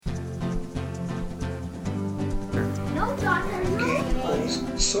Okay,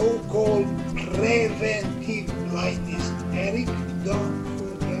 so-called preventive blindness. Eric, don't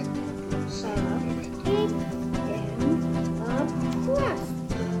forget to say preventive.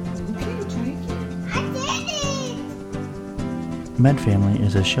 Med Family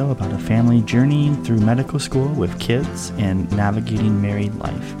is a show about a family journeying through medical school with kids and navigating married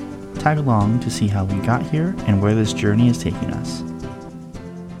life. Tag along to see how we got here and where this journey is taking us.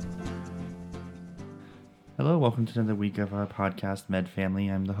 Hello, welcome to another week of our podcast, Med Family.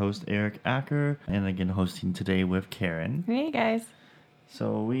 I'm the host, Eric Acker, and again hosting today with Karen. Hey, guys.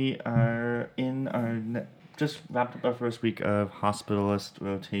 So we are in our just wrapped up our first week of hospitalist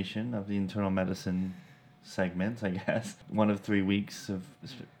rotation of the internal medicine segment, I guess. 1 of 3 weeks of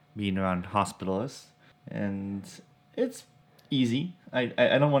being around hospitalists, and it's easy. I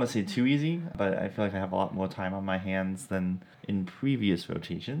don't want to say too easy, but I feel like I have a lot more time on my hands than in previous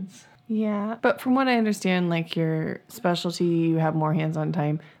rotations. Yeah, but from what I understand, like your specialty, you have more hands-on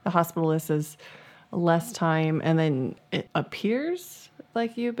time. The hospitalist is less time, and then it appears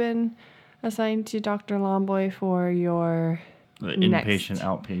like you've been assigned to Dr. Lomboy for your Inpatient,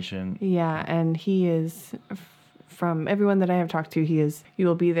 outpatient. Yeah, and he is, from everyone that I have talked to, you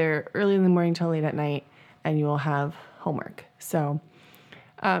will be there early in the morning till late at night, and you will have homework. So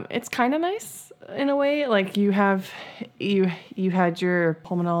it's kind of nice in a way. Like you had your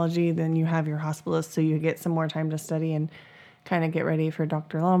pulmonology, then you have your hospitalist, so you get some more time to study and kind of get ready for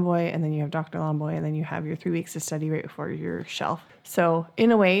Dr. Lomboy, and then you have Dr. Lomboy, and then you have your 3 weeks to study right before your shelf. So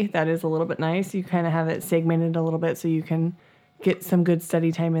in a way, that is a little bit nice. You kind of have it segmented a little bit so you can get some good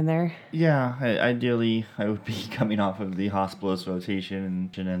study time in there. Yeah, ideally, I would be coming off of the hospitalist rotation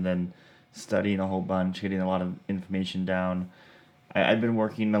and then studying a whole bunch, getting a lot of information down. I've been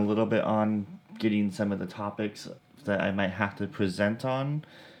working a little bit on getting some of the topics that I might have to present on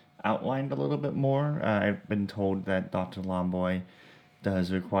outlined a little bit more. I've been told that Dr. Lomboy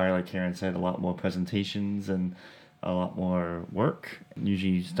does require, like Karen said, a lot more presentations and a lot more work,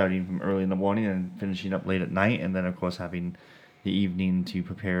 usually starting from early in the morning and finishing up late at night, and then, of course, having the evening to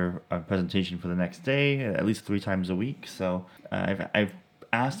prepare a presentation for the next day, at least 3 times a week. So I've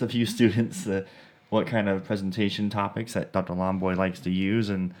asked a few students what kind of presentation topics that Dr. Lomboy likes to use,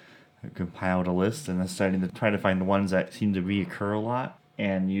 and compiled a list, and I'm starting to try to find the ones that seem to reoccur a lot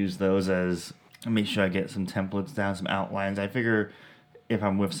and use those as, make sure I get some templates down, some outlines. I figure if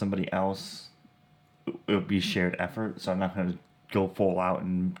I'm with somebody else, it would be shared effort, so I'm not going to go full out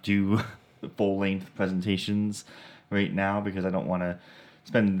and do full-length presentations right now, because I don't want to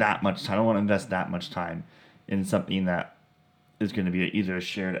spend that much time. I don't want to invest that much time in something that is going to be either a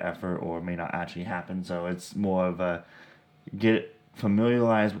shared effort or may not actually happen. So it's more of a get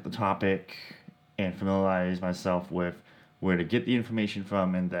familiarized with the topic and familiarize myself with where to get the information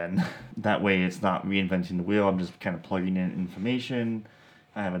from, and then that way it's not reinventing the wheel. I'm just kind of plugging in information.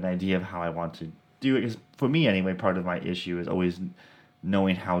 I have an idea of how I want to do it, because for me anyway, part of my issue is always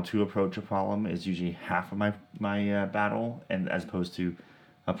knowing how to approach a problem is usually half of my battle, and as opposed to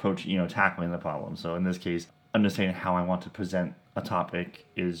tackling the problem. So in this case, understanding how I want to present a topic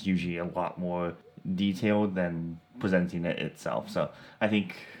is usually a lot more detailed than presenting it itself. So I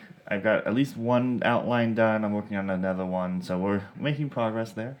think I've got at least one outline done. I'm working on another one, so we're making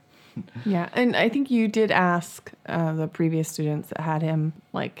progress there. Yeah, and I think you did ask the previous students that had him,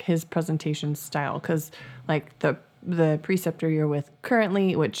 like, his presentation style, because like the preceptor you're with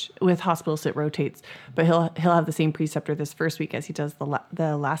currently, which with hospitals it rotates, but he'll have the same preceptor this first week as he does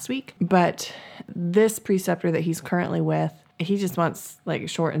the last week. But this preceptor that he's currently with, he just wants like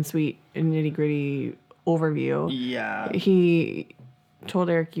short and sweet and nitty gritty overview. Yeah. He told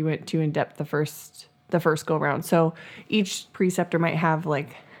Eric you went too in depth the first go round. So each preceptor might have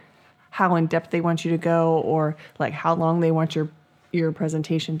like how in depth they want you to go, or like how long they want your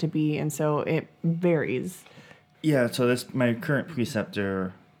presentation to be, and so it varies. Yeah, so my current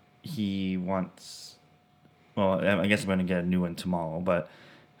preceptor, he wants, well, I guess I'm going to get a new one tomorrow, but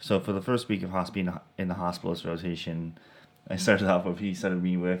so for the first week of being in the hospitalist rotation, he started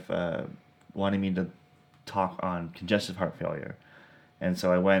me with wanting me to talk on congestive heart failure. And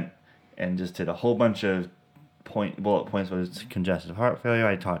so I went and just did a whole bunch of bullet points with congestive heart failure.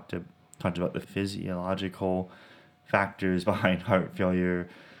 I talked about the physiological factors behind heart failure,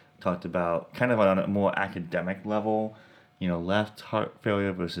 talked about kind of on a more academic level, left heart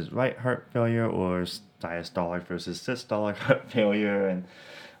failure versus right heart failure, or diastolic versus systolic heart failure, and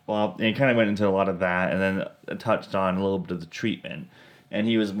it kind of went into a lot of that, and then touched on a little bit of the treatment. And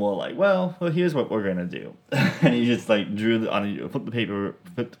he was more like, well, here's what we're gonna do, and he just like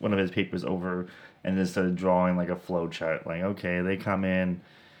flipped one of his papers over, and just started drawing like a flow chart, like, okay, they come in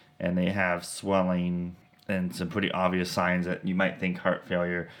and they have swelling and some pretty obvious signs that you might think heart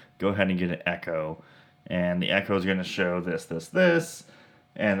failure, go ahead and get an echo. And the echo is going to show this, this, this.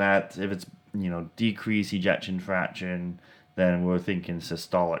 And that if it's, decreased ejection fraction, then we're thinking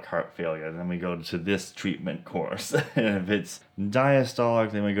systolic heart failure. Then we go to this treatment course. And if it's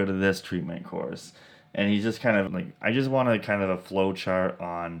diastolic, then we go to this treatment course. And he's just kind of like, I just want a flow chart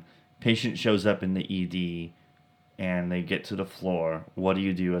on patient shows up in the ED and they get to the floor. What do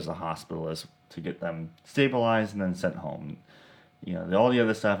you do as a hospitalist to get them stabilized and then sent home? All the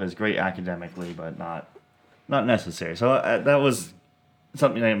other stuff is great academically, but not necessary. So that was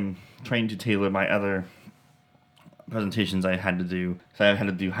something I'm trying to tailor my other presentations I had to do. So I had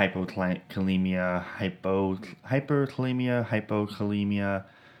to do hypokalemia, hypokalemia,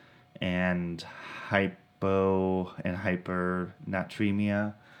 and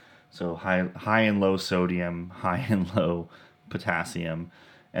hypernatremia. So high and low sodium, high and low potassium.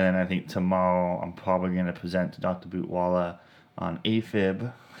 And then I think tomorrow I'm probably going to present to Dr. Bootwalla on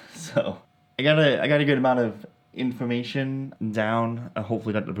AFib. So I got a good amount of information down.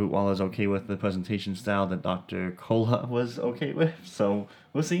 Hopefully Dr. Bootwalla is okay with the presentation style that Dr. Kola was okay with. So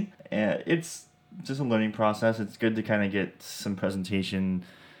we'll see. It's just a learning process. It's good to kind of get some presentation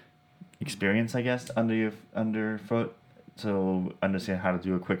experience, I guess, underfoot. So understand how to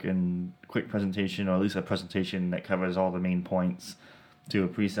do a quick presentation, or at least a presentation that covers all the main points to a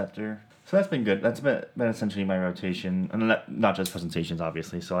preceptor. So that's been good. That's been essentially my rotation, and not just presentations,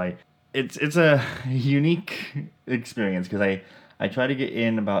 obviously. So it's a unique experience because I try to get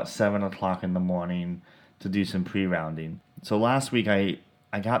in about 7 o'clock in the morning to do some pre-rounding. So last week I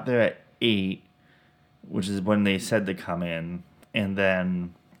got there at 8, which is when they said to come in, and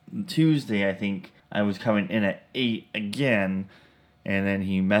then Tuesday I think I was coming in at 8 again, and then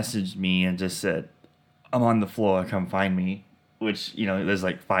he messaged me and just said, "I'm on the floor, come find me." Which, there's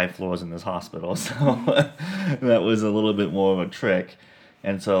like 5 floors in this hospital, so that was a little bit more of a trick.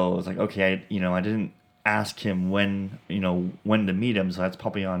 And so I was like, okay, I didn't ask him when to meet him, so that's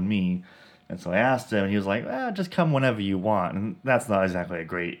probably on me. And so I asked him, and he was like, just come whenever you want. And that's not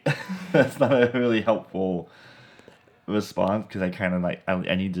exactly that's not a really helpful response, because I kind of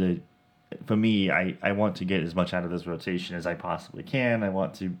I need to, for me, I want to get as much out of this rotation as I possibly can. I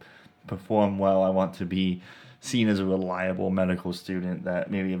want to perform well. I want to be seen as a reliable medical student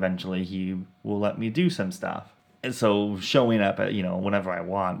that maybe eventually he will let me do some stuff. And so showing up at, whenever I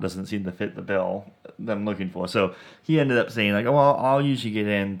want doesn't seem to fit the bill that I'm looking for. So he ended up saying I'll usually get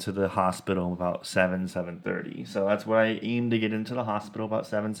into the hospital about 7:30. So that's what I aim to get into the hospital, about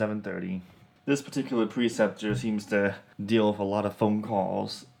 7:30. This particular preceptor seems to deal with a lot of phone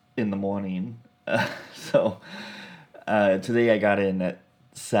calls in the morning. So today I got in at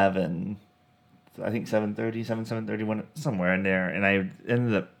 7. I think 7:30, somewhere in there. And I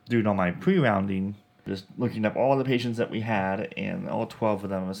ended up doing all my pre-rounding, just looking up all the patients that we had, and all 12 of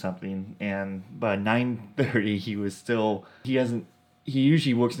them or something. And by 9:30, he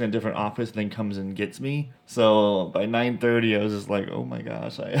usually works in a different office and then comes and gets me. So by 9:30, I was just like, oh my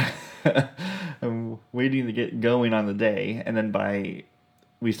gosh, I'm waiting to get going on the day. And then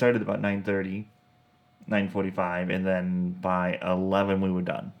we started about 9:30, 9:45, and then by 11 we were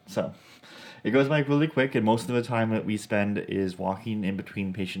done. So it goes by really quick, and most of the time that we spend is walking in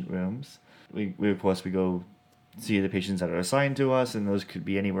between patient rooms. We of course, we go see the patients that are assigned to us, and those could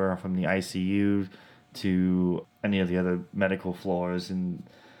be anywhere from the ICU to any of the other medical floors and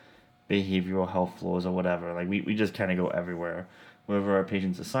behavioral health floors or whatever. We just kind of go everywhere. Wherever our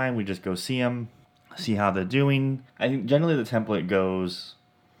patient's assigned, we just go see them, see how they're doing. I think generally the template goes,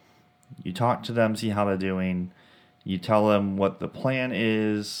 you talk to them, see how they're doing, you tell them what the plan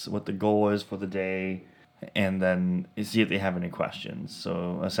is, what the goal is for the day, and then you see if they have any questions.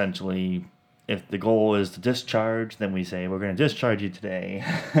 So essentially, if the goal is to discharge, then we say, we're going to discharge you today.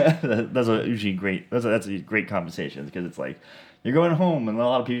 That's usually great. That's a great conversation, because it's like, you're going home, and a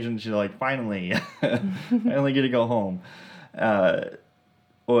lot of patients are like, finally, finally get to go home.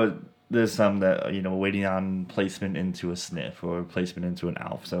 Or there's some that, waiting on placement into a SNF or placement into an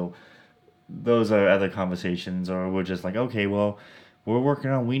ALF. So those are other conversations, or we're just like, okay, well, we're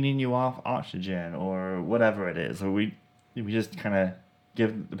working on weaning you off oxygen, or whatever it is. Or we just kind of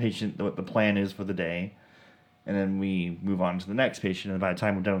give the patient what the plan is for the day, and then we move on to the next patient. And by the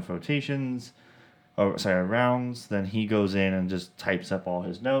time we're done with rounds, then he goes in and just types up all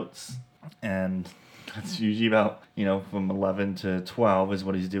his notes, and that's usually about, from 11 to 12 is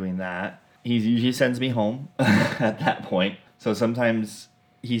what he's doing that. He usually sends me home at that point. So sometimes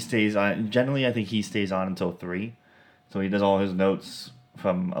he stays on. Generally, I think he stays on until 3. So he does all his notes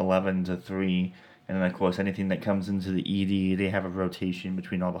from 11 to 3. And then, of course, anything that comes into the ED, they have a rotation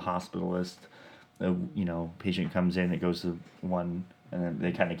between all the hospitalists patient comes in, it goes to one, and then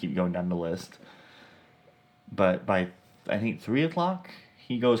they kind of keep going down the list. But by, I think, 3 o'clock,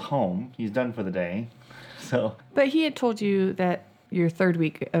 he goes home. He's done for the day. So. But he had told you that your third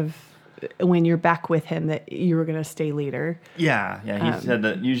week of when you're back with him that you were going to stay later. Yeah. He said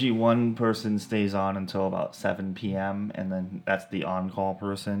that usually one person stays on until about 7 p.m. and then that's the on-call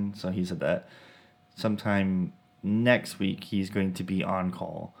person. So he said that sometime next week he's going to be on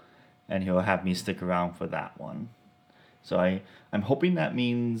call, and he'll have me stick around for that one. So I'm hoping that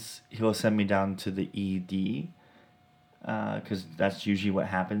means he'll send me down to the ED, because that's usually what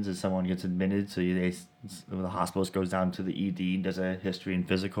happens is someone gets admitted. So the hospitalist goes down to the ED, does a history and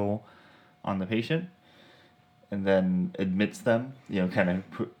physical on the patient, and then admits them. Basically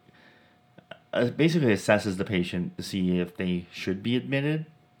assesses the patient to see if they should be admitted,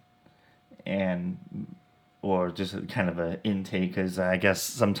 or just kind of an intake, because I guess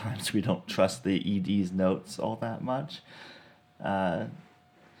sometimes we don't trust the ED's notes all that much. And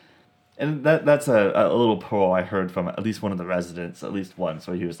that's a little pearl I heard from at least one of the residents, at least once,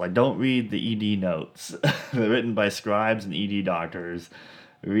 where he was like, don't read the ED notes. They're written by scribes and ED doctors.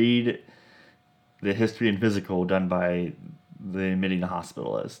 Read the history and physical done by the admitting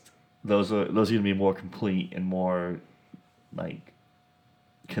hospitalist. Those are going to be more complete and more,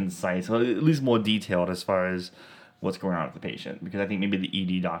 concise, or at least more detailed as far as what's going on with the patient, because I think maybe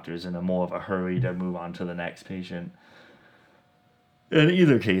the ED doctor is in a more of a hurry to move on to the next patient. In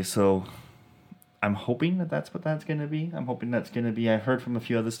either case, so I'm hoping that that's what that's going to be. I've heard from a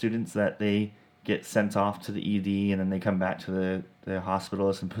few other students that they get sent off to the ED and then they come back to the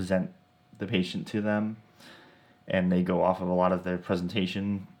hospitalist and present the patient to them, and they go off of a lot of their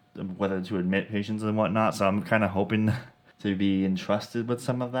presentation, whether to admit patients and whatnot. So I'm kind of hoping to be entrusted with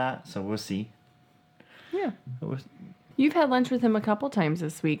some of that. So we'll see. Yeah. You've had lunch with him a couple times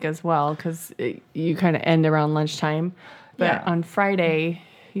this week as well, because you kind of end around lunchtime. But on Friday,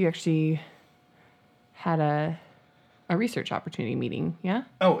 you actually had a research opportunity meeting, yeah?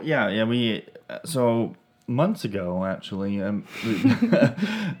 Oh, yeah. So months ago, actually, Matthew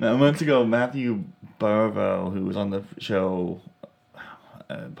Barvo, who was on the show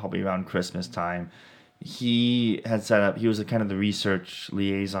probably around Christmas time, he had set up, he was kind of the research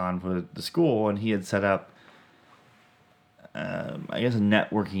liaison for the school, and he had set up, a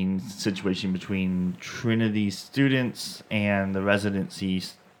networking situation between Trinity students and the residents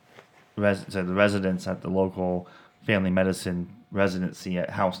at the local family medicine residency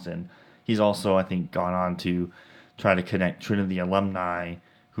at Houston. He's also, I think, gone on to try to connect Trinity alumni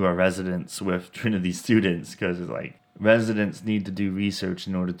who are residents with Trinity students, because it's like residents need to do research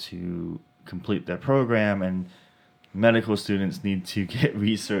in order to complete their program, and medical students need to get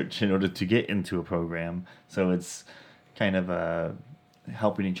research in order to get into a program. So it's kind of a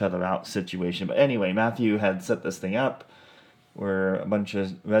helping each other out situation. But anyway, Matthew had set this thing up where a bunch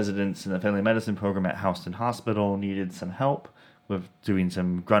of residents in the family medicine program at Houston Hospital needed some help with doing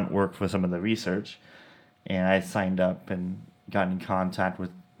some grunt work for some of the research. And I signed up and got in contact with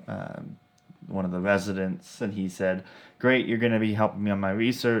one of the residents, and he said, great, you're going to be helping me on my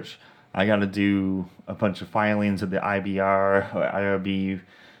research. I got to do a bunch of filings with the IBR or IRB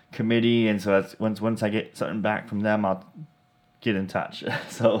committee, and so that's once I get something back from them, I'll get in touch.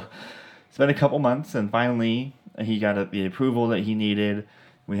 So it's been a couple months, and finally he got the approval that he needed.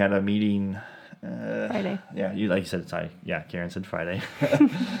 We had a meeting Friday. Yeah, like you said, Karen said Friday.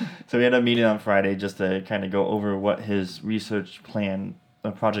 So we had a meeting on Friday just to kind of go over what his research plan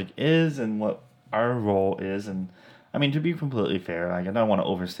project is and what our role is. And I mean, to be completely fair, I don't want to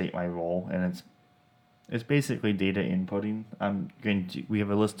overstate my role, and it's basically data inputting. We have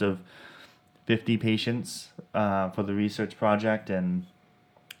a list of 50 patients for the research project, and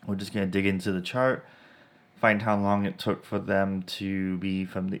we're just going to dig into the chart, find how long it took for them to be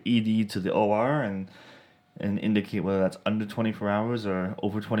from the ED to the OR, and indicate whether that's under 24 hours or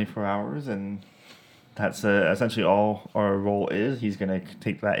over 24 hours. And that's essentially all our role is. He's going to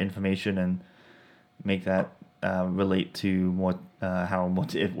take that information and make that relate to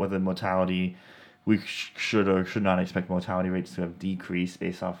whether mortality, we should or should not expect mortality rates to have decreased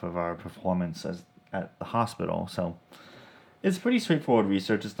based off of our performance at the hospital. So it's pretty straightforward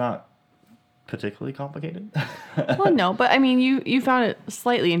research. It's not particularly complicated. Well, no, but I mean, you found it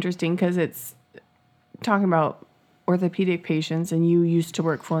slightly interesting because it's talking about orthopedic patients, and you used to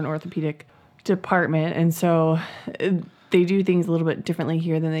work for an orthopedic department, and so they do things a little bit differently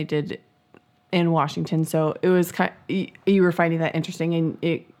here than they did in Washington. So it was you were finding that interesting, and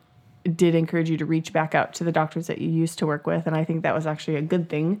it did encourage you to reach back out to the doctors that you used to work with, and I think that was actually a good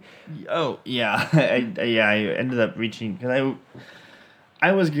thing. Oh yeah, I ended up reaching, because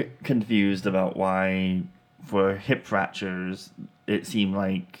I was confused about why for hip fractures it seemed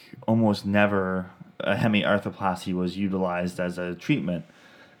like almost never a hemiarthroplasty was utilized as a treatment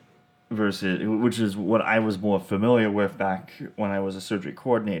versus, which is what I was more familiar with back when I was a surgery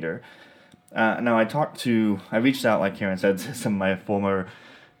coordinator. Now I reached out, like Karen said, to some of my former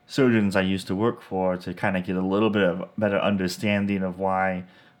surgeons I used to work for to kind of get a little bit of better understanding of why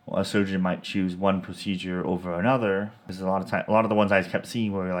a surgeon might choose one procedure over another. Because a lot of the ones I kept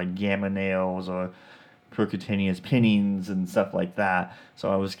seeing were like gamma nails or percutaneous pinnings and stuff like that.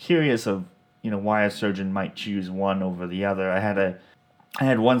 So I was curious of why a surgeon might choose one over the other. I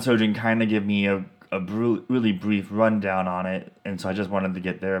had one surgeon kind of give me a really brief rundown on it, and so I just wanted to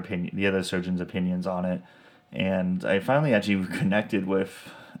get their opinion, the other surgeon's opinions on it. And I finally actually connected with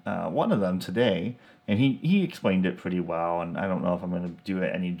one of them today, and he explained it pretty well, and I don't know if I'm going to do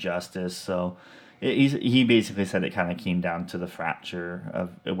it any justice. So he basically said it kind of came down to the fracture,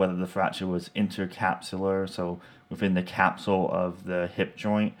 of whether the fracture was intercapsular, so within the capsule of the hip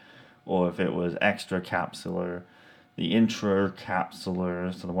joint, or if it was extracapsular. The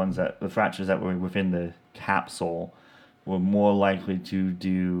intracapsular, so the fractures that were within the capsule were more likely to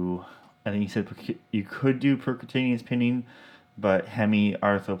do, I think he said you could do percutaneous pinning, but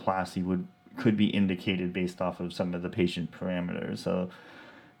hemiarthroplasty could be indicated based off of some of the patient parameters. So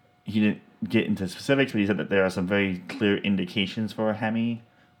he didn't get into specifics, but he said that there are some very clear indications for a hemi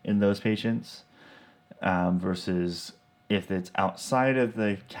in those patients, versus if it's outside of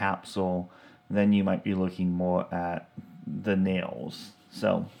the capsule, then you might be looking more at the nails.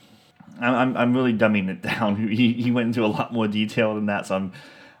 So I'm really dumbing it down. He went into a lot more detail than that, so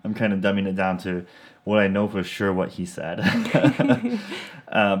I'm kind of dumbing it down to what I know for sure what he said.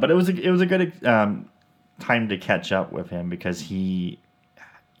 But it was a good time to catch up with him, because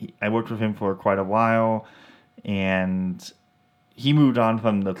I worked with him for quite a while, and he moved on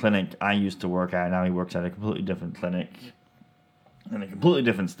from the clinic I used to work at. Now he works at a completely different clinic in a completely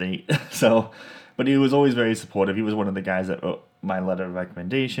different state. So, but he was always very supportive. He was one of the guys that wrote my letter of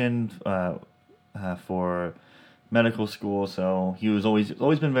recommendation for medical school. So he was always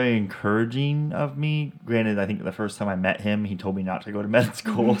been very encouraging of me. Granted, I think the first time I met him, he told me not to go to med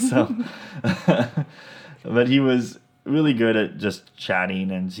school. So, but he was really good at just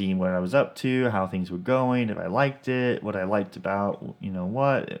chatting and seeing what I was up to, how things were going, if I liked it, what I liked about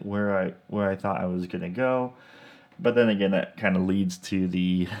where I thought I was gonna go. But then again, that kind of leads to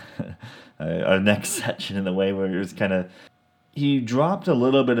the our next section in the way, where it was kind of, he dropped a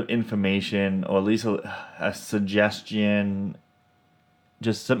little bit of information, or at least a suggestion,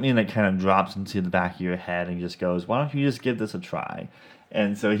 just something that kind of drops into the back of your head and just goes, why don't you just give this a try?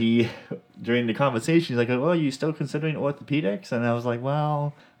 And so during the conversation, he's like, well, are you still considering orthopedics? And I was like,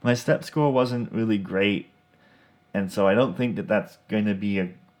 well, my step score wasn't really great, and so I don't think that that's going to be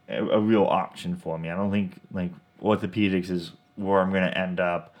a real option for me. I don't think orthopedics is where I'm going to end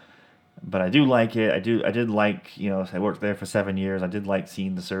up, but I do like it. I did like, I worked there for 7 years. I did like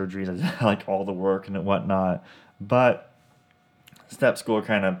seeing the surgeries. I like all the work and whatnot, but step score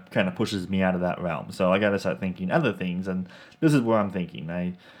kind of pushes me out of that realm. So I got to start thinking other things, and this is where I'm thinking.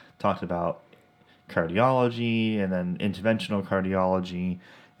 I talked about cardiology and then interventional cardiology,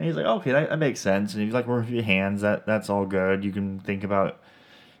 and he's like, okay, that makes sense. And if you like work with your hands, that's all good. You can think about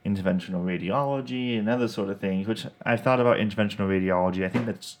interventional radiology and other sort of things, which I thought about interventional radiology. I think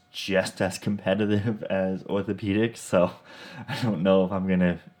that's just as competitive as orthopedics, so I don't know if I'm going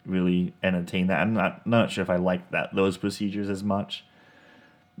to really entertain that. I'm not sure if I like those procedures as much.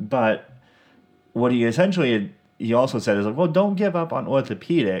 But what he also said is like, well, don't give up on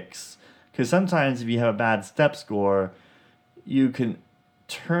orthopedics, because sometimes if you have a bad step score, you can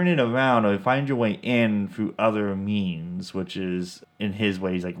turn it around or find your way in through other means, which is, in his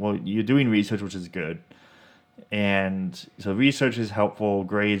way, he's like, well, you're doing research, which is good. And so research is helpful,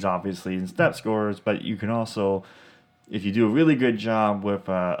 grades obviously, and step scores, but you can also, if you do a really good job with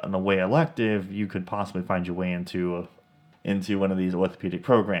an away elective, you could possibly find your way into one of these orthopedic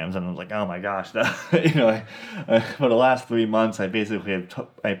programs. And I was like, oh my gosh, for the last 3 months, I basically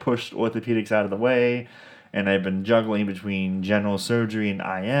I pushed orthopedics out of the way, and I've been juggling between general surgery and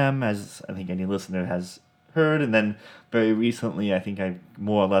IM, as I think any listener has heard. And then very recently, I think I've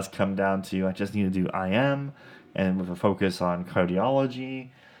more or less come down to, I just need to do IM, and with a focus on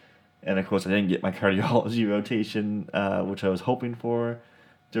cardiology. And of course, I didn't get my cardiology rotation, which I was hoping for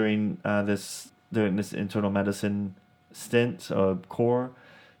during this internal medicine stint or core.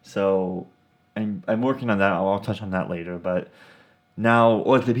 So I'm working on that. I'll touch on that later. But now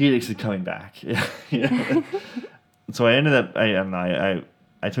orthopedics is coming back. So I ended up, I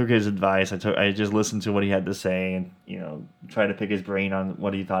I took his advice. I just listened to what he had to say, and try to pick his brain on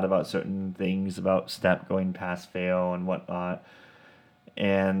what he thought about certain things about step going past fail and whatnot.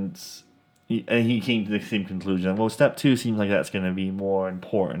 And he came to the same conclusion. Well, step 2 seems like that's going to be more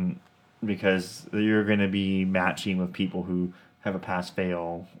important because you're going to be matching with people who have a pass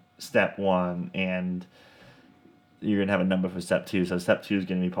fail step 1, and you're going to have a number for step 2. So step 2 is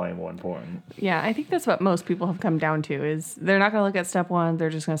going to be probably more important. Yeah, I think that's what most people have come down to is they're not going to look at step 1. They're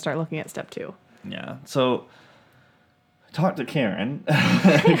just going to start looking at step 2. Yeah. So talk to Karen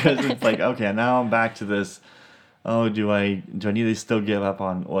because it's like, okay, now I'm back to this. Oh, do I need to still give up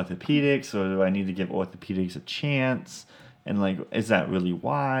on orthopedics, or do I need to give orthopedics a chance? And like, is that really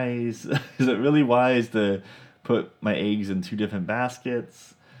wise? Is it really wise to put my eggs in 2 different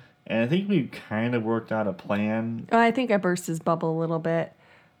baskets? And I think we kind of worked out a plan. I think I burst his bubble a little bit.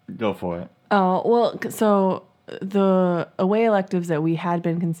 Go for it. Oh, well, so the away electives that we had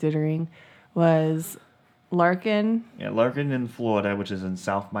been considering was Larkin. Yeah, Larkin in Florida, which is in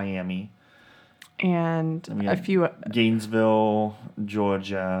South Miami. And a few... Gainesville,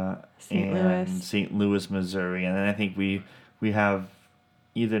 Georgia, St. and Louis. St. Louis, Missouri. And then I think we have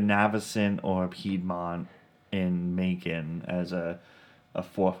either Navicent or Piedmont in Macon as a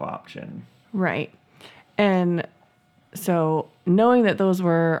 4th option. Right. And so knowing that those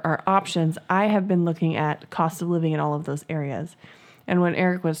were our options, I have been looking at cost of living in all of those areas. And when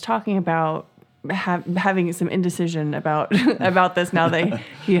Eric was talking about having some indecision about this now that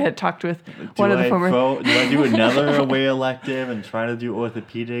he had talked with one of the former... Do I do another away elective and try to do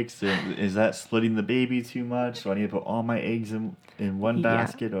orthopedics? Is that splitting the baby too much? Do I need to put all my eggs in one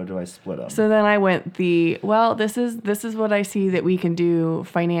basket, or do I split them? So then I went this is what I see that we can do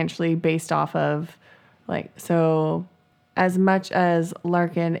financially based off of, so as much as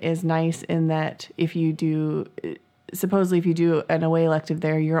Larkin is nice in that if you do an away elective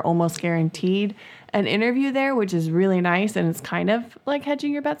there, you're almost guaranteed an interview there, which is really nice, and it's kind of like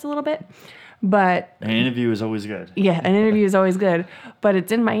hedging your bets a little bit. But an interview is always good. Yeah, an interview is always good. But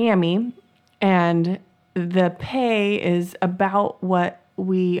it's in Miami, and the pay is about what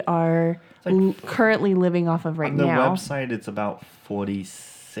we are currently living off of right now. On the website, it's about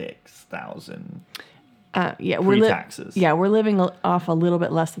 $46,000. Yeah, pre-taxes. We're living off a little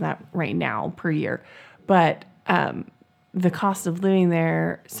bit less than that right now per year, but the cost of living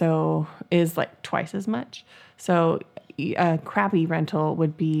there is like twice as much. So a crappy rental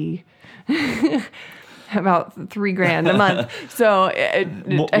would be about $3,000 a month. So I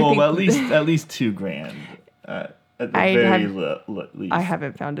think at least $2,000. At the very least. I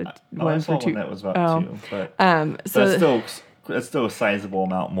haven't found one for $2,000. That was about $2,000, but that's still a sizable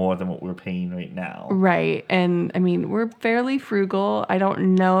amount more than what we're paying right now. Right, and I mean we're fairly frugal. I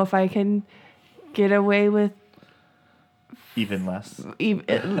don't know if I can get away with even less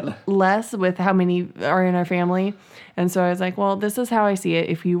with how many are in our family. And so I was like, well, this is how I see it.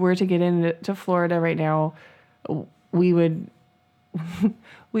 If you were to get into Florida right now, we would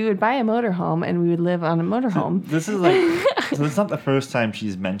buy a motorhome and we would live on a motorhome. This is so it's not the first time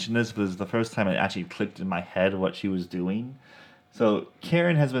she's mentioned this, but it's the first time it actually clicked in my head what she was doing. So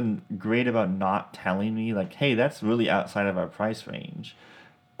Karen has been great about not telling me like, hey, that's really outside of our price range.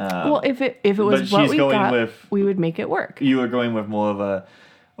 Well, if it was what we got, we would make it work. You were going with more of a,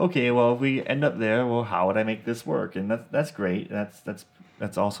 okay, well, if we end up there, well, how would I make this work? And that's great.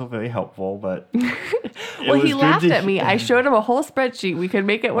 That's also very helpful. But well, he laughed at me. I showed him a whole spreadsheet. We could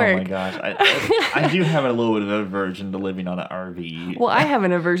make it work. Oh my gosh, I do have a little bit of aversion to living on an RV. Well, I have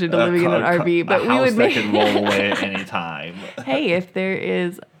an aversion to living in an RV, but we would make that can roll away at any time. Hey, if there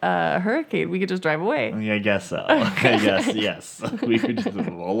is a hurricane, we could just drive away. Yeah, I guess so. Yes, we could just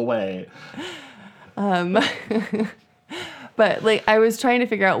roll away. But I was trying to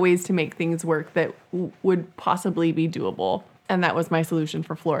figure out ways to make things work that would possibly be doable. And that was my solution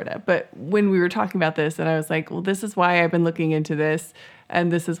for Florida. But when we were talking about this, and I was like, well, this is why I've been looking into this,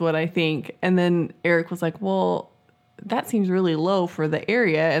 and this is what I think. And then Eric was like, well, that seems really low for the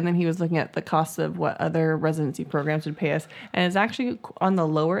area. And then he was looking at the costs of what other residency programs would pay us. And it's actually on the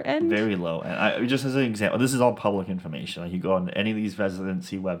lower end. Very low. And just as an example, this is all public information. Like you go on any of these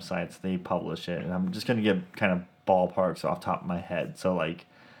residency websites, they publish it. And I'm just going to give kind of ballparks off the top of my head. So like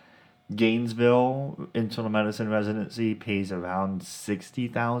Gainesville internal medicine residency pays around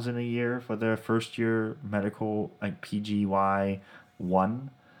 $60,000 a year for their first year medical, like PGY 1.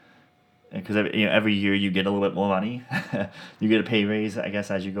 Because every year you get a little bit more money. You get a pay raise, I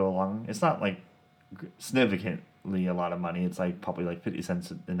guess, as you go along. It's not like significantly a lot of money. It's like probably like 50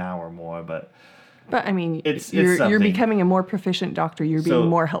 cents an hour more, but I mean, it's you're becoming a more proficient doctor. You're being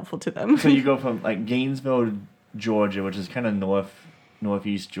more helpful to them. So you go from like Gainesville, Georgia, which is kind of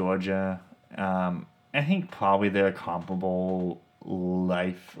Northeast Georgia. I think probably they're comparable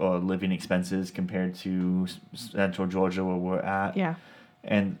life or living expenses compared to Central Georgia where we're at. Yeah.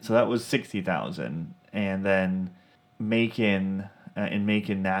 And so that was 60,000, and then Macon in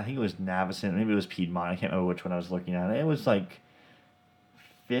Macon, I think it was Navicent, maybe it was Piedmont. I can't remember which one I was looking at. It was like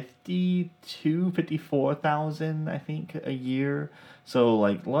 54,000, I think, a year. So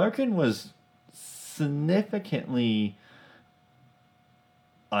like Larkin was significantly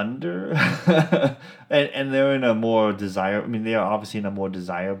under, and they're in a more desirable. I mean, they are obviously in a more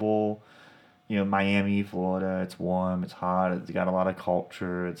desirable. Miami, Florida. It's warm. It's hot. It's got a lot of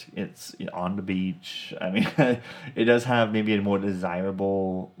culture. It's on the beach. I mean, it does have maybe a more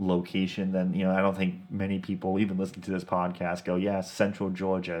desirable location than I don't think many people even listening to this podcast go, yeah, Central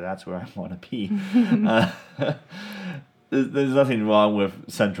Georgia. That's where I want to be. There's nothing wrong with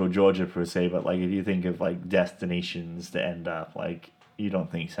Central Georgia per se, but like if you think of like destinations to end up, like you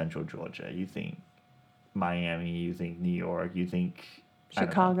don't think Central Georgia. You think Miami. You think New York. You think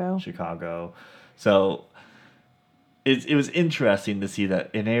Chicago. So it was interesting to see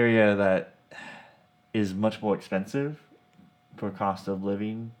that an area that is much more expensive for cost of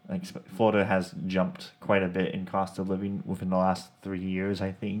living, like Florida has jumped quite a bit in cost of living within the last 3 years,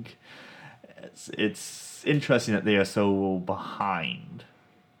 I think. It's interesting that they are so behind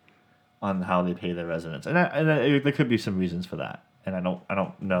on how they pay their residents, and there could be some reasons for that. And I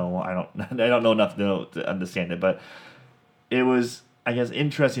don't know enough to understand it, but it was, I guess,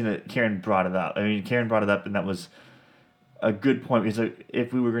 interesting that Karen brought it up. I mean, Karen brought it up, and that was a good point, because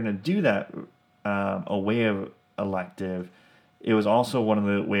if we were going to do that away elective, it was also one of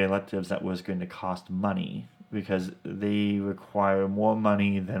the way electives that was going to cost money, because they require more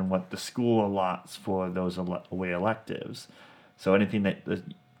money than what the school allots for those away electives. So anything that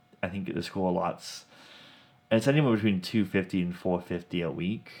I think the school allots, and it's anywhere between $250 and $450 a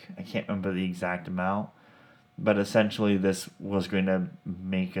week. I can't remember the exact amount. But essentially, this was going to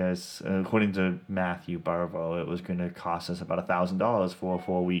make us, according to Matthew Barvo, it was going to cost us about $1,000 for a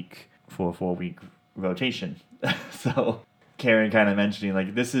 4-week rotation. So Karen kind of mentioning,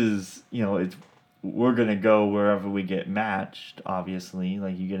 like, this is, we're going to go wherever we get matched, obviously.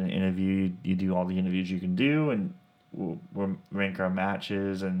 Like, you get an interview, you do all the interviews you can do, and we'll rank our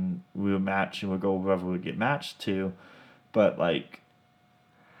matches, and we'll match, and we'll go wherever we get matched to. But, like,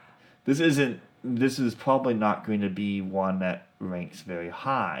 this is probably not going to be one that ranks very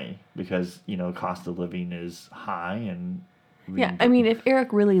high, because, cost of living is high. And yeah, I mean, if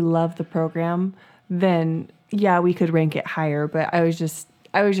Eric really loved the program, then yeah, we could rank it higher. But I was just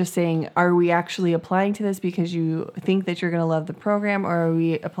saying, are we actually applying to this because you think that you're going to love the program, or are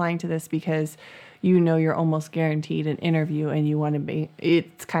we applying to this because you're almost guaranteed an interview and you want to be?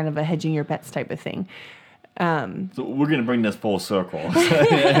 It's kind of a hedging your bets type of thing. So we're going to bring this full circle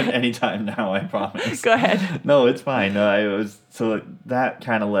anytime now, I promise. Go ahead. No, it's fine. So that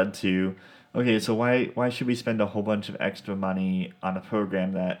kind of led to, okay, so why should we spend a whole bunch of extra money on a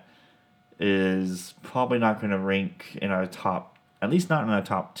program that is probably not going to rank in our top, at least not in our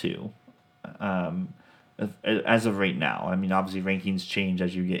top 2, as of right now. I mean, obviously rankings change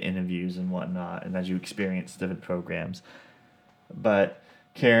as you get interviews and whatnot, and as you experience different programs. But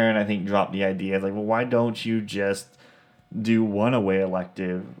Karen, I think, dropped the idea, like, well, why don't you just do one away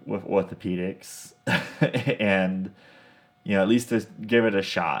elective with orthopedics and, at least just give it a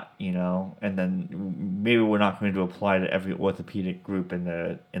shot, and then maybe we're not going to apply to every orthopedic group in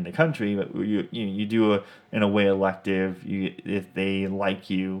the country, but you do an away elective. If they like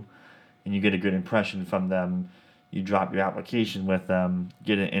you and you get a good impression from them, you drop your application with them,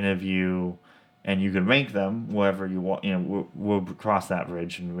 get an interview, and you can rank them wherever you want. We'll cross that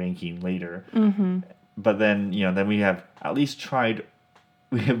bridge in ranking later. Mm-hmm. But then, then we have at least tried.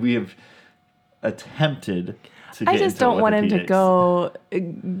 We have attempted to get. I just don't want him to go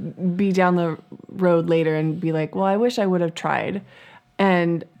be down the road later and be like, well, I wish I would have tried.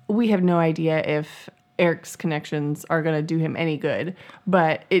 And we have no idea if Eric's connections are going to do him any good.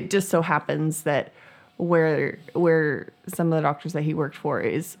 But it just so happens that where some of the doctors that he worked for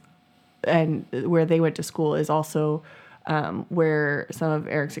is, and where they went to school, is also where some of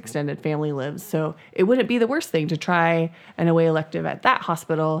Eric's extended family lives. So it wouldn't be the worst thing to try an away elective at that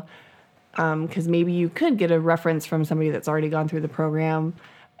hospital, because maybe you could get a reference from somebody that's already gone through the program,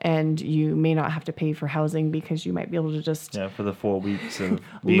 and you may not have to pay for housing because you might be able to just for the 4 weeks of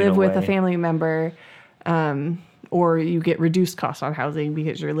being live away with a family member, or you get reduced costs on housing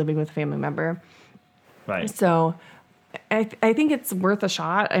because you're living with a family member. Right. So I think it's worth a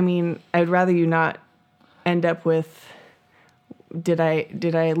shot. I mean, I'd rather you not end up with, did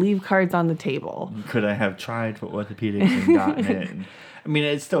I leave cards on the table? Could I have tried for orthopedics and gotten it? I mean,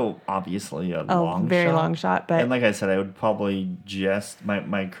 it's still obviously a long very shot. long shot, but And like I said, I would probably just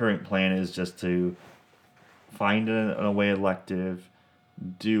my current plan is just to find an away elective,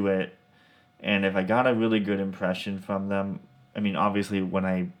 do it, and if I got a really good impression from them, I mean, obviously when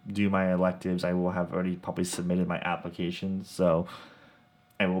I do my electives, I will have already probably submitted my application, so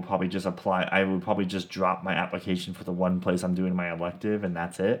I will probably just apply. I would probably just drop my application for the one place I'm doing my elective, and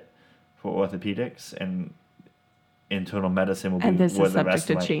that's it for orthopedics. And internal medicine will be and this where is the rest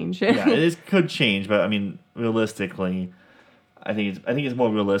subject of to my change. yeah, could change, but I mean, realistically, I think it's more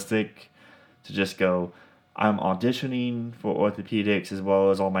realistic to just go. I'm auditioning for orthopedics as well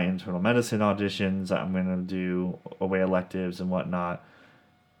as all my internal medicine auditions that I'm gonna do away electives and whatnot.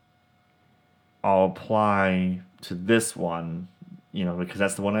 I'll apply to this one, because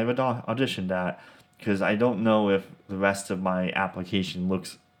that's the one I've auditioned at. Because I don't know if the rest of my application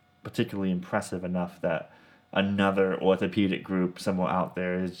looks particularly impressive enough that another orthopedic group somewhere out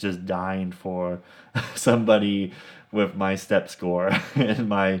there is just dying for somebody with my step score and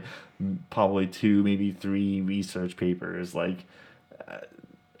my probably 2, maybe 3 research papers. Like,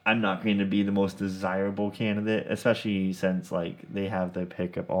 I'm not going to be the most desirable candidate, especially since like they have their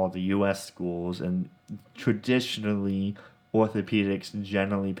pick of all the U.S. schools, and traditionally orthopedics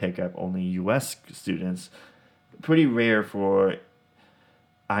generally pick up only U.S. students. Pretty rare for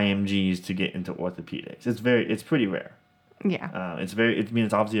IMGs to get into orthopedics. It's pretty rare. Yeah. It's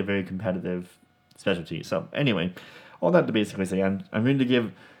obviously a very competitive specialty. So anyway, all that to basically say, I'm going to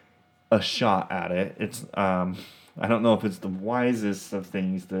give a shot at it. It's I don't know if it's the wisest of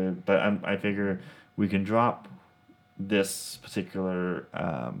things but I figure we can drop this particular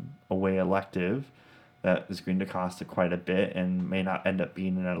away elective that is going to cost quite a bit and may not end up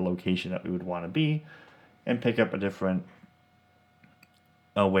being in a location that we would want to be, and pick up a different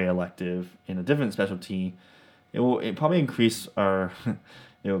away elective in a different specialty. It will probably increase our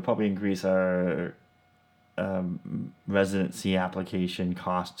residency application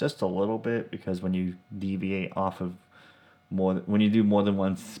cost just a little bit, because when you deviate off of when you do more than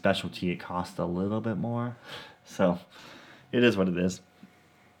one specialty, it costs a little bit more. So it is what it is.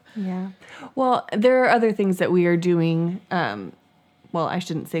 Yeah. Well, there are other things that we are doing. Well, I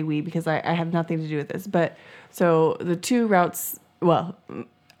shouldn't say we, because I have nothing to do with this. But so the 2 routes, well,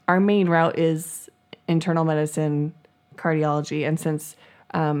 our main route is internal medicine, cardiology. And since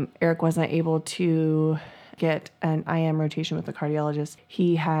Eric wasn't able to get an IM rotation with a cardiologist,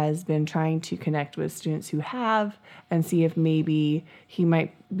 he has been trying to connect with students who have and see if maybe he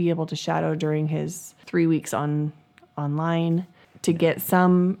might be able to shadow during his 3 weeks online to get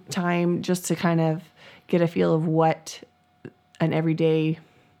some time just to kind of get a feel of what an everyday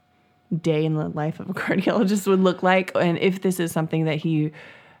day in the life of a cardiologist would look like, and if this is something that he,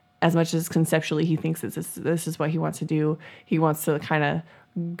 as much as conceptually he thinks that this is what he wants to do, he wants to kind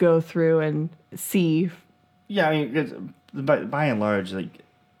of go through and see. Yeah, I mean, by and large, like,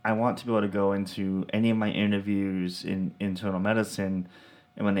 I want to be able to go into any of my interviews in internal medicine,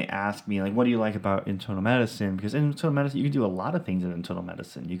 and when they ask me, like, what do you like about internal medicine? Because in internal medicine, you can do a lot of things in internal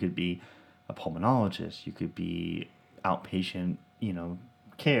medicine. You could be a pulmonologist. You could be outpatient,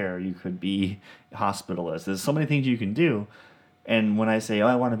 care. You could be a hospitalist. There's so many things you can do. And when I say,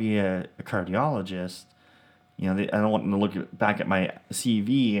 I want to be a cardiologist, I don't want them to look back at my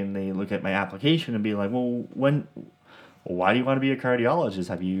CV and they look at my application and be like, well, why do you want to be a cardiologist?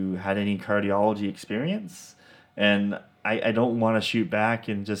 Have you had any cardiology experience? And I don't want to shoot back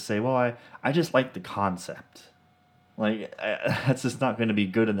and just say, well, I just like the concept. Like, that's just not going to be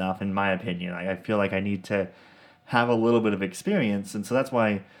good enough, in my opinion. I feel like I need to have a little bit of experience. And so that's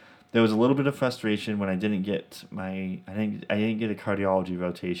why there was a little bit of frustration when I didn't get I didn't get a cardiology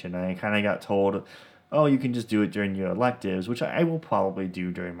rotation. I kind of got told, oh, you can just do it during your electives, which I will probably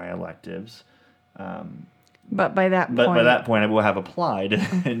do during my electives. But by that point, I will have applied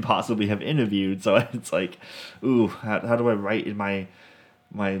and possibly have interviewed. So it's like, ooh, how do I write in my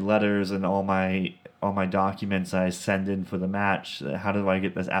letters and all my documents I send in for the match? How do I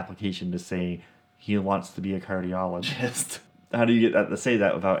get this application to say he wants to be a cardiologist? How do you get that to say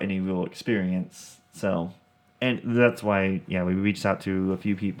that without any real experience? So, and that's why, we reached out to a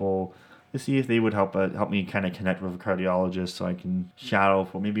few people to see if they would help me kind of connect with a cardiologist so I can shadow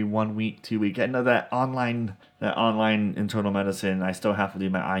for maybe 1 week, 2 weeks. I know that online internal medicine, I still have to do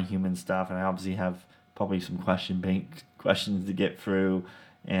my iHuman stuff, and I obviously have probably some question bank questions to get through,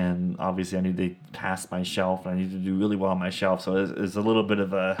 and obviously I need to pass my shelf, and I need to do really well on my shelf. So there's a little bit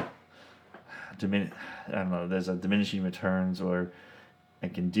of a there's a diminishing returns, or I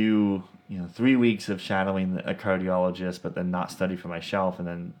can do 3 weeks of shadowing a cardiologist, but then not study for my shelf, and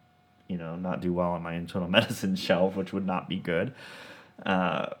then not do well on my internal medicine shelf, which would not be good.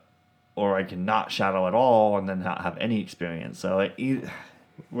 or I can not shadow at all and then not have any experience. So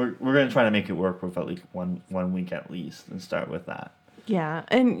we're going to try to make it work with at least one week at least and start with that. Yeah.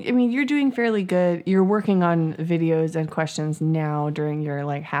 And I mean, you're doing fairly good. You're working on videos and questions now during your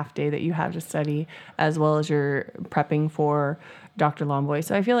like half day that you have to study, as well as you're prepping for Dr. Lomboy.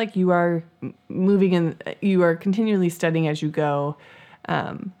 So I feel like you are moving in, you are continually studying as you go.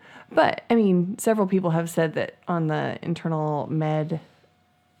 But I mean, several people have said that on the internal med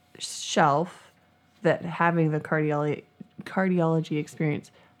shelf that having the cardiology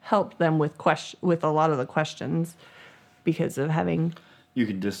experience helped them with with a lot of the questions because of having. You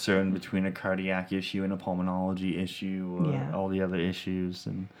can discern between a cardiac issue and a pulmonology issue or all the other issues,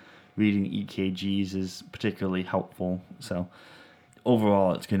 and reading EKGs is particularly helpful. So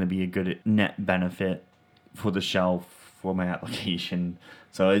overall, it's going to be a good net benefit for the shelf for my application.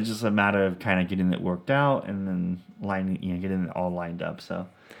 So it's just a matter of kind of getting it worked out and then getting it all lined up. So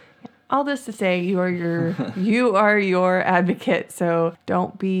all this to say, you are your advocate. So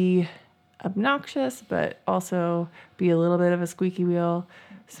don't be obnoxious, but also be a little bit of a squeaky wheel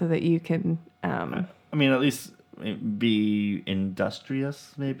so that you can I mean, at least be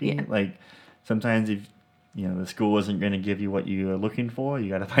industrious, maybe. Yeah. Like sometimes if the school isn't going to give you what you are looking for, you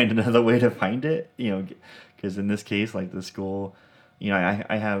got to find another way to find it. Because in this case, like the school,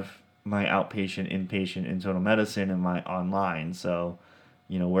 I have my outpatient, inpatient, internal medicine and my online. So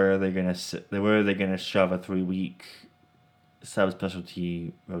where are they going to shove a 3-week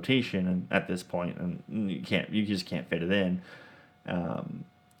subspecialty rotation at this point? And you just can't fit it in.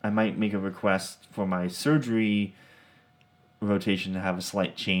 I might make a request for my surgery rotation to have a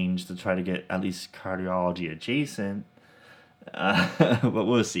slight change to try to get at least cardiology adjacent. But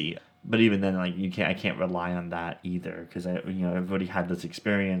we'll see. But even then, like I can't rely on that either, because I've already had this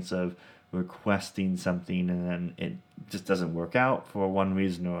experience of requesting something and then it just doesn't work out for one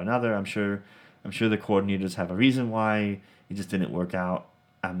reason or another. I'm sure the coordinators have a reason why it just didn't work out.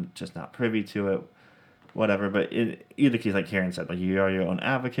 I'm just not privy to it. Whatever. But in either case, like Karen said, like you are your own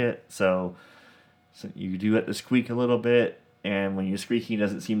advocate, so you do have to squeak a little bit. And when your squeaking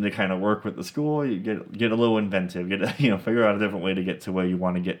doesn't seem to kind of work with the school, you get a little inventive. Figure out a different way to get to where you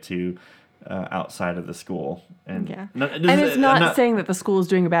want to get to outside of the school. And yeah, and it's not saying that the school is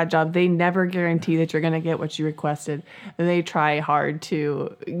doing a bad job. They never guarantee that you're going to get what you requested. They try hard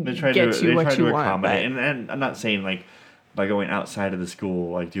to get you what you want. But... And I'm not saying like by going outside of the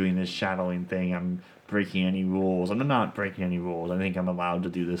school, like doing this shadowing thing, I'm breaking any rules. I'm not breaking any rules. I think I'm allowed to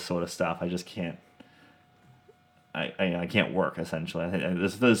do this sort of stuff. I just can't. I can't work, essentially.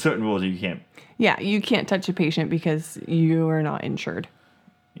 There's certain rules you can't. Yeah, you can't touch a patient because you are not insured.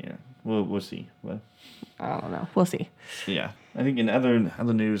 Yeah, we'll see. But I don't know. We'll see. Yeah, I think in other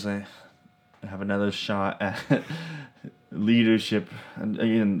news, I have another shot at leadership. And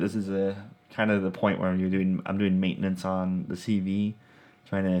again, this is kind of the point where I'm doing maintenance on the CV,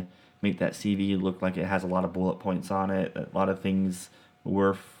 trying to make that CV look like it has a lot of bullet points on it, a lot of things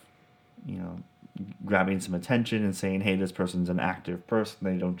worth, grabbing some attention and saying, hey, this person's an active person.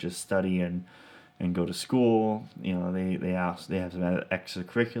 They don't just study and go to school. They have some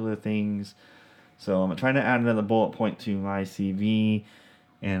extracurricular things. So I'm trying to add another bullet point to my CV,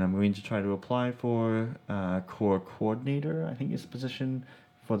 and I'm going to try to apply for core coordinator. I think it's a position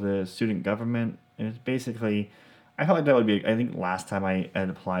for the student government. And it's basically, I felt like that would be, I think last time I had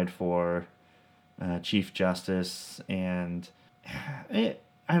applied for Chief Justice, and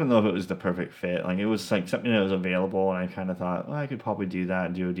I don't know if it was the perfect fit. Like, it was like something that was available, and I kind of thought, well, I could probably do that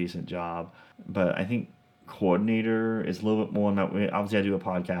and do a decent job. But I think coordinator is a little bit more in that way. Obviously, I do a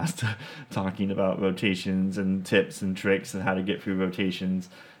podcast talking about rotations and tips and tricks and how to get through rotations.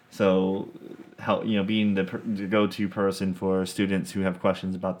 So, being the go-to person for students who have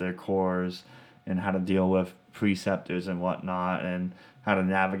questions about their cores and how to deal with preceptors and whatnot and how to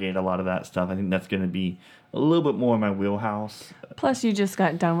navigate a lot of that stuff, I think that's going to be a little bit more in my wheelhouse. Plus, you just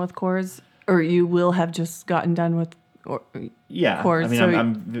got done with cores, or you will have just gotten done with cores. I mean,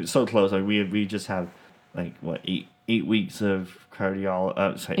 I'm so close. Like we just have like what 8 weeks of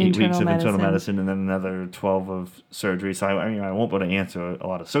cardiology, 8 weeks of internal medicine, and then another 12 of surgery. So I won't be able to answer a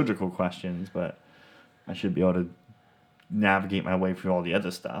lot of surgical questions, but I should be able to navigate my way through all the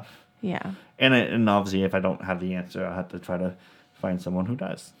other stuff. Yeah. And obviously, if I don't have the answer, I'll have to try to find someone who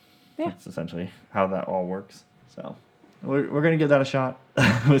does. Yeah. That's essentially how that all works. So we're going to give that a shot.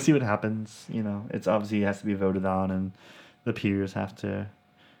 We'll see what happens. It's obviously it has to be voted on, and the peers have to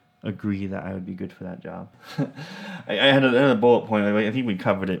agree that I would be good for that job. I had another bullet point. I think we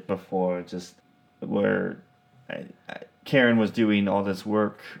covered it before, just where Karen was doing all this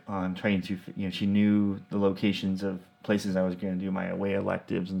work on trying to, she knew the locations of places I was going to do my away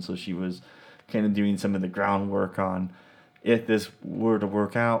electives, and so she was kind of doing some of the groundwork on if this were to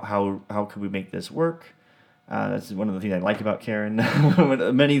work out, how could we make this work. That's one of the things I like about Karen.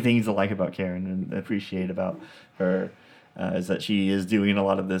 Many things I like about Karen and appreciate about her is that she is doing a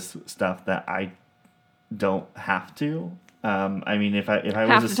lot of this stuff that I don't have to. I mean, if I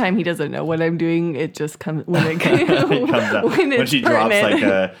half was the time he doesn't know what I'm doing. It just comes when it, it comes up when she drops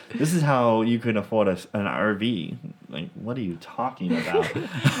pertinent. this is how you can afford an RV. Like, what are you talking about?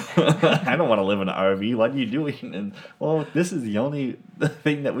 I don't want to live in an RV. What are you doing? And well, this is the only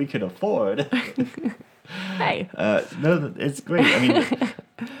thing that we could afford. Hey. No, it's great. I mean,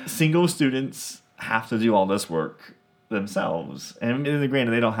 single students have to do all this work themselves, and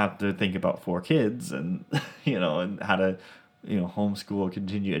granted, they don't have to think about 4 kids and and how to homeschool,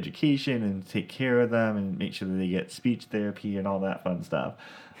 continue education, and take care of them, and make sure that they get speech therapy and all that fun stuff.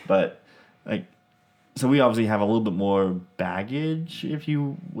 But so we obviously have a little bit more baggage, if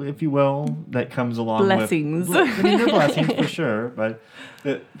you will, that comes along Blessings. with... I mean, they're blessings for sure, but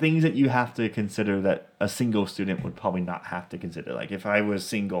the things that you have to consider that a single student would probably not have to consider. Like, if I was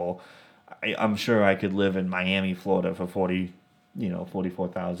single, I'm sure I could live in Miami, Florida for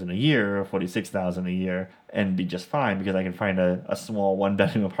 $44,000 a year or $46,000 a year and be just fine, because I can find a small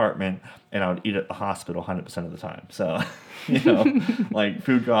 1-bedroom apartment and I would eat at the hospital 100% of the time. So, like,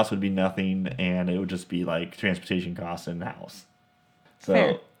 food costs would be nothing, and it would just be like transportation costs in the house. So,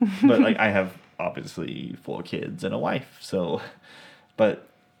 Fair. but like, I have obviously 4 kids and a wife. So, but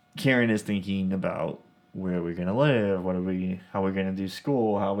Karen is thinking about where we're gonna live, how we're gonna do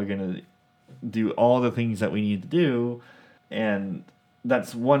school, how we're gonna do all the things that we need to do. And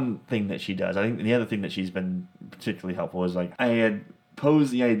that's one thing that she does. I think the other thing that she's been particularly helpful is, like, I had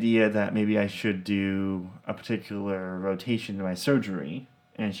posed the idea that maybe I should do a particular rotation in my surgery,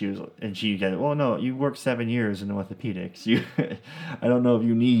 and she said, well, no, you worked 7 years in orthopedics. I don't know if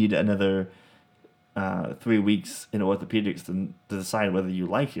you need another 3 weeks in orthopedics to decide whether you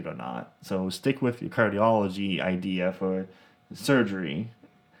like it or not. So stick with your cardiology idea for surgery.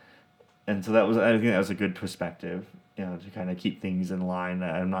 And so I think that was a good perspective, to kind of keep things in line,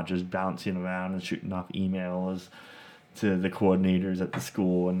 that I'm not just bouncing around and shooting off emails to the coordinators at the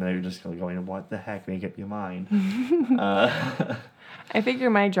school, and they're just going, what the heck, make up your mind. I figure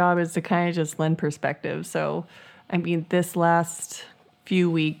my job is to kind of just lend perspective. So, I mean, this last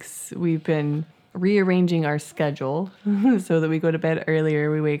few weeks, we've been rearranging our schedule so that we go to bed earlier,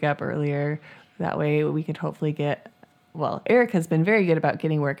 we wake up earlier. That way we could hopefully Eric has been very good about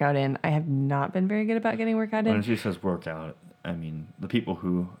getting workout in. I have not been very good about getting workout in. When she says workout, I mean, the people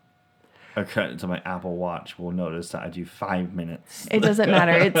who are connected to my Apple Watch will notice that I do 5 minutes. It doesn't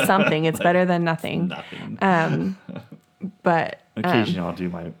matter. It's something. It's better than nothing. Nothing. But occasionally I'll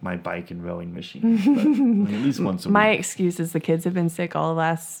do my bike and rowing machine, but at least once a week. My excuse is the kids have been sick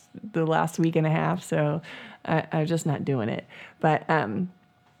the last week and a half, so I'm just not doing it. But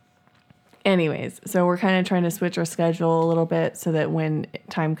anyways, so we're kind of trying to switch our schedule a little bit so that when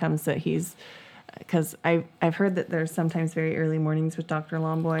time comes that because I've heard that there's sometimes very early mornings with Dr.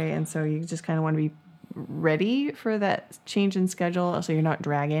 Lomboy, and so you just kind of want to be ready for that change in schedule so you're not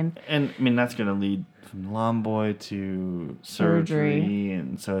dragging. And I mean, that's going to lead from Lomboy to surgery,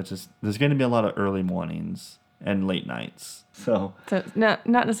 and so it's just, there's going to be a lot of early mornings and late nights. So not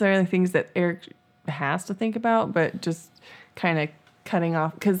necessarily things that Eric has to think about, but just kind of cutting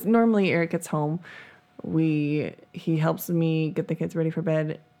off, because normally Eric gets home, he helps me get the kids ready for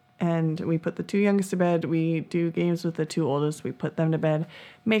bed, and we put the 2 youngest to bed. We do games with the 2 oldest. We put them to bed,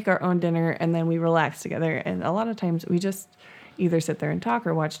 make our own dinner, and then we relax together. And a lot of times we just either sit there and talk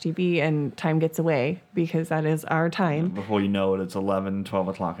or watch TV, and time gets away because that is our time. Before you know it, it's 11, 12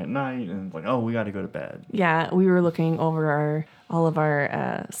 o'clock at night, and it's like, oh, we got to go to bed. Yeah, we were looking over all of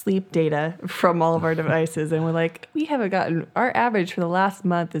our sleep data from all of our devices, and we're like, we haven't gotten, our average for the last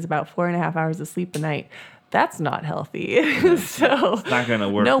month is about 4.5 hours of sleep a night. That's not healthy. So it's not going to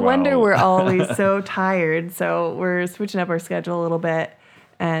work. No well. wonder we're always so tired. So we're switching up our schedule a little bit.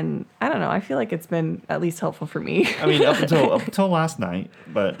 And I don't know, I feel like it's been at least helpful for me. I mean, up until last night,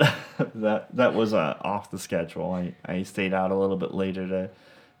 but that was off the schedule. I stayed out a little bit later to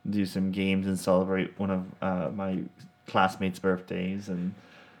do some games and celebrate one of my classmates' birthdays, and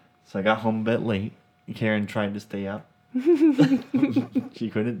so I got home a bit late. Karen tried to stay up. She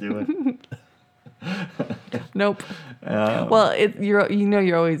couldn't do it. Nope. Well, you're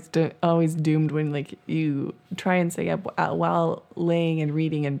always doomed when, like, you try and stay up while laying and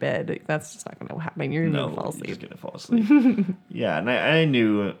reading in bed. That's just not going to happen. You're going to fall asleep. You're just going to fall asleep. Yeah, and I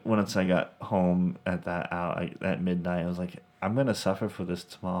knew once I got home at midnight, I was like, I'm going to suffer for this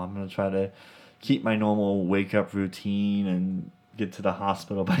tomorrow. I'm going to try to keep my normal wake up routine and get to the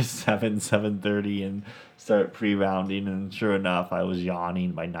hospital by 7:30 and start pre-rounding, and sure enough I was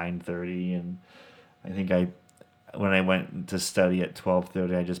yawning by 9:30, and I think when I went to study at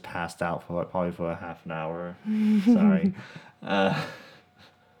 12:30 I just passed out for probably for a half an hour. Sorry.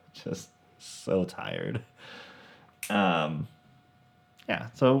 Just so tired. Yeah,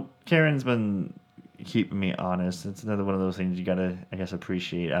 so Karen's been keeping me honest. It's another one of those things you gotta, I guess,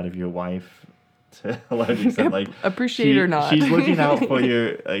 appreciate out of your wife to a large extent. Like, appreciate or not, she's looking out for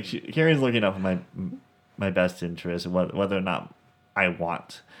your. Like, Karen's looking out for my best interest, whether or not I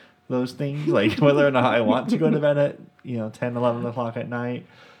want those things, like whether or not I want to go to bed at 10, 11 o'clock at night.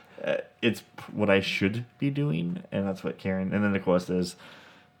 It's what I should be doing, and that's what Karen. And then of course there's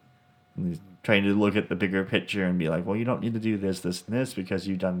trying to look at the bigger picture and be like, well, you don't need to do this, this, and this because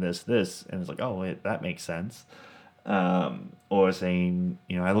you've done this, and it's like, oh, wait, that makes sense. Or saying,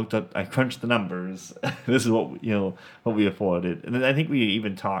 I crunched the numbers. This is what we afforded. And then I think we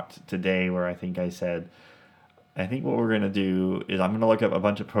even talked today where I think I said, I think what we're going to do is I'm going to look up a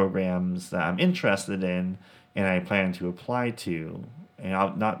bunch of programs that I'm interested in and I plan to apply to. And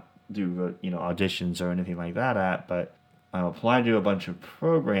I'll not do, auditions or anything like that but I'll apply to a bunch of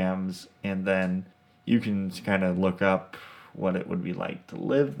programs, and then you can kind of look up what it would be like to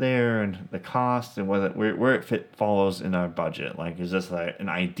live there and the cost and where it follows in our budget. Like, is this an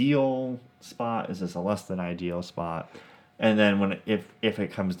ideal spot? Is this a less than ideal spot? And then if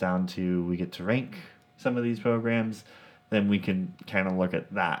it comes down to we get to rank some of these programs, then we can kind of look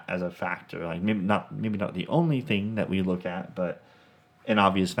at that as a factor. Like maybe not the only thing that we look at, but an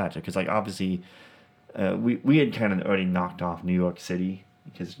obvious factor. Because like obviously. We had kind of already knocked off New York City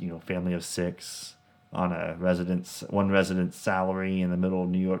because, family of 6 on one resident's salary in the middle of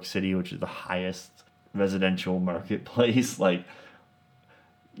New York City, which is the highest residential marketplace. Like,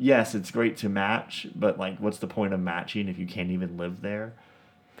 yes, it's great to match, but like, what's the point of matching if you can't even live there?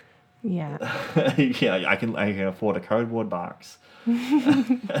 Yeah. Yeah, I can afford a cardboard box.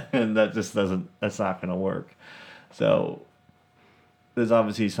 And that's not going to work. So there's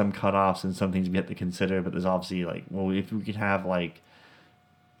obviously some cutoffs and some things we have to consider, but there's obviously if we could have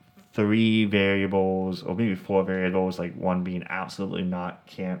 3 variables or maybe 4 variables, like one being absolutely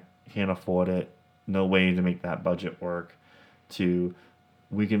can't afford it, no way to make that budget work, to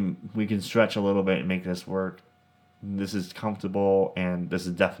we can stretch a little bit and make this work. This is comfortable and this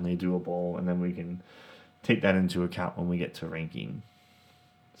is definitely doable, and then we can take that into account when we get to ranking.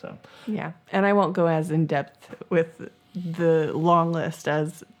 So yeah, and I won't go as in depth with the long list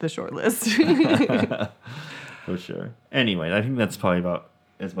as the short list. For sure. Anyway, I think that's probably about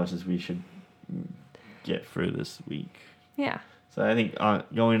as much as we should get through this week. Yeah. So I think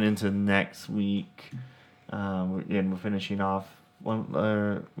going into next week, we're finishing off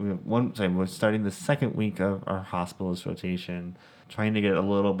we're starting the second week of our hospitalist rotation, trying to get a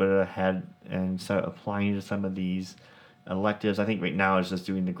little bit ahead and start applying to some of these electives. I think right now is just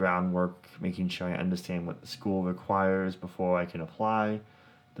doing the groundwork, making sure I understand what the school requires before I can apply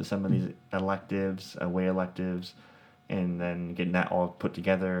to some of these electives, away electives, and then getting that all put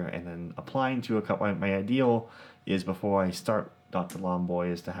together and then applying to a couple. My ideal is before I start Dr.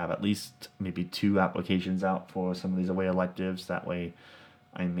 Lomboy is to have at least maybe 2 applications out for some of these away electives. That way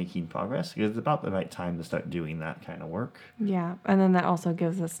I'm making progress because it's about the right time to start doing that kind of work. Yeah, and then that also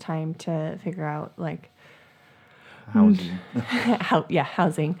gives us time to figure out housing.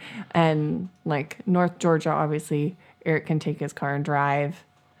 Housing. And North Georgia, obviously, Eric can take his car and drive.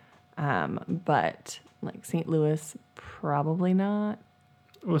 But St. Louis, probably not.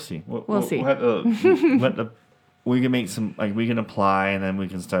 We'll see. We'll see. We can make some, we can apply and then we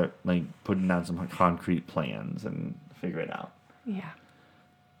can start putting down some concrete plans and figure it out. Yeah.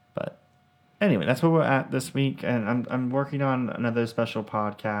 But anyway, that's where we're at this week, and I'm working on another special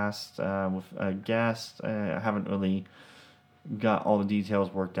podcast with a guest. I haven't really got all the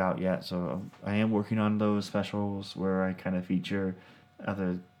details worked out yet, so I am working on those specials where I kind of feature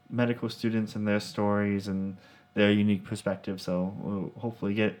other medical students and their stories and their unique perspective. So we'll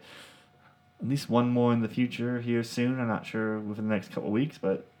hopefully get at least one more in the future here soon. I'm not sure within the next couple of weeks,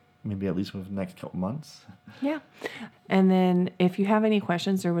 but maybe at least within the next couple months. Yeah. And then if you have any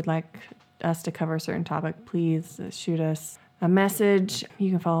questions or would like us to cover a certain topic, please shoot us a message. You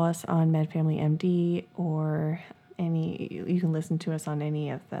can follow us on MedFamilyMD, or you can listen to us on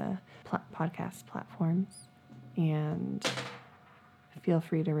any of the podcast platforms, and feel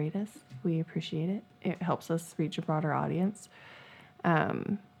free to rate us. We appreciate it. It helps us reach a broader audience.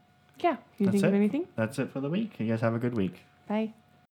 Yeah. You think of anything? That's it for the week. You guys have a good week. Bye.